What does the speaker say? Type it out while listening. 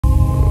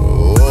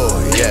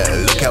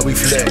Now we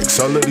flex,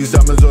 all of these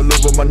diamonds all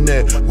over my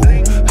neck.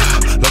 Woo,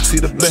 let's see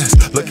the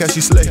best, look how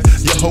she slay.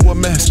 Yo, hoe a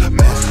mess,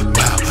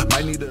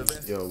 might need a...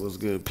 Yo, what's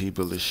good,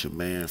 people? It's your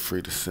man, Free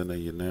the Center.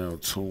 You're now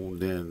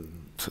tuned in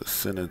to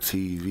Center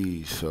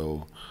TV.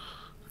 So,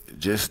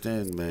 just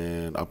then,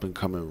 man,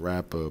 up-and-coming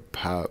rapper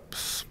Pop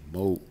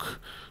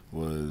Smoke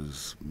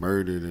was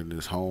murdered in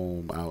his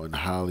home out in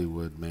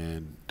Hollywood,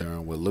 man,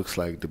 during what looks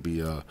like to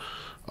be a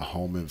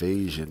home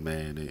invasion,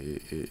 man.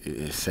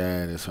 It's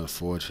sad, it's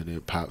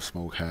unfortunate. Pop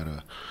Smoke had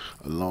a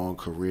long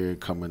career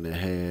coming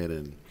ahead,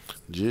 and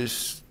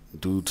just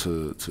due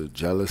to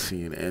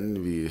jealousy and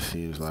envy, it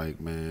seems like,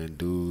 man,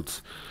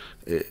 dudes,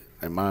 in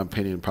my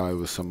opinion, probably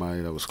was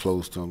somebody that was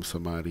close to him,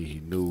 somebody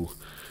he knew,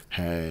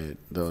 had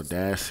the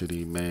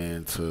audacity,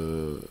 man,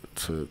 to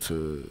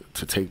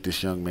take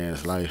this young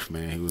man's life,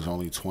 man. He was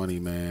only 20,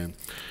 man.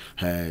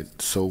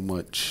 Had so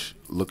much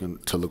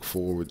to look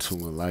forward to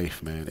in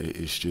life, man.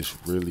 It's just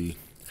really,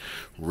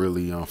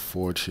 really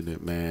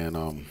unfortunate, man.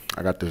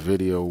 I got the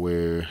video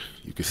where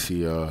you can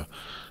see the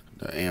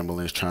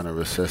ambulance trying to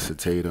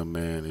resuscitate him,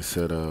 man. It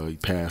said he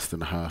passed in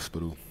the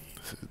hospital.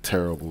 It's a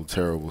terrible,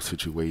 terrible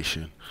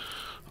situation.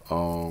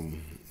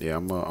 Yeah,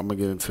 I'm gonna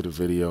get into the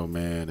video,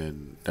 man,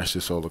 and that's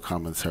just all the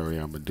commentary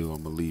I'm gonna do.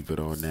 I'm gonna leave it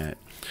on that.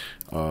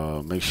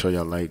 Make sure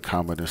y'all like,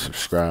 comment, and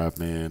subscribe,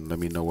 man. Let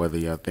me know whether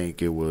y'all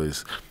think it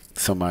was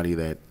somebody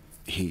that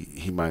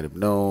he might have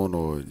known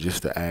or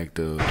just the act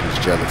of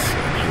his jealousy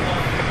and hate.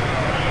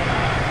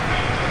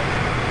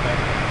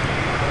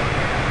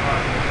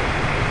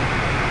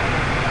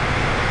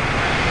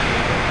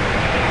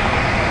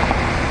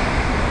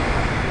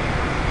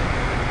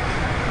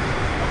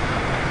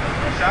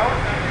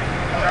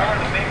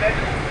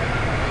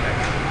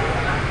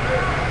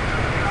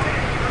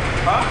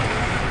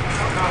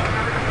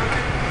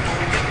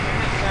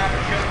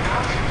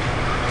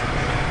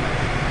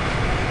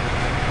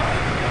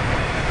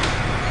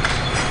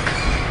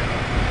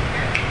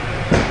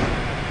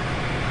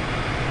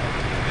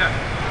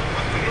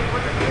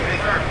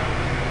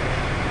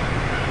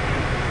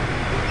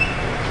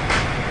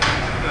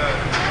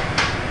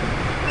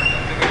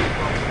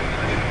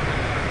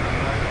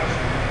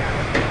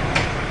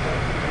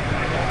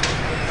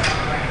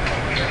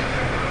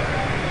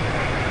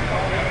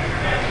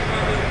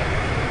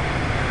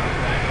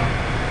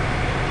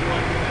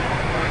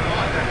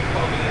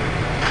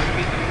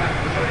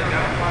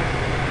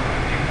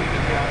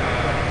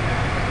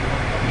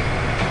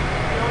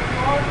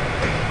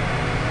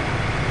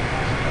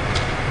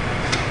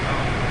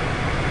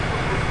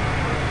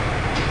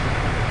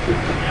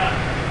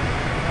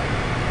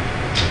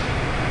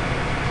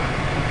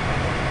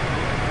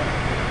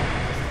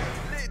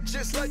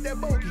 Just like that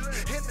bogey,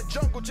 hit the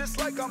jungle just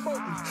like I'm Moby,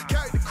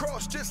 carry the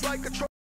cross just like a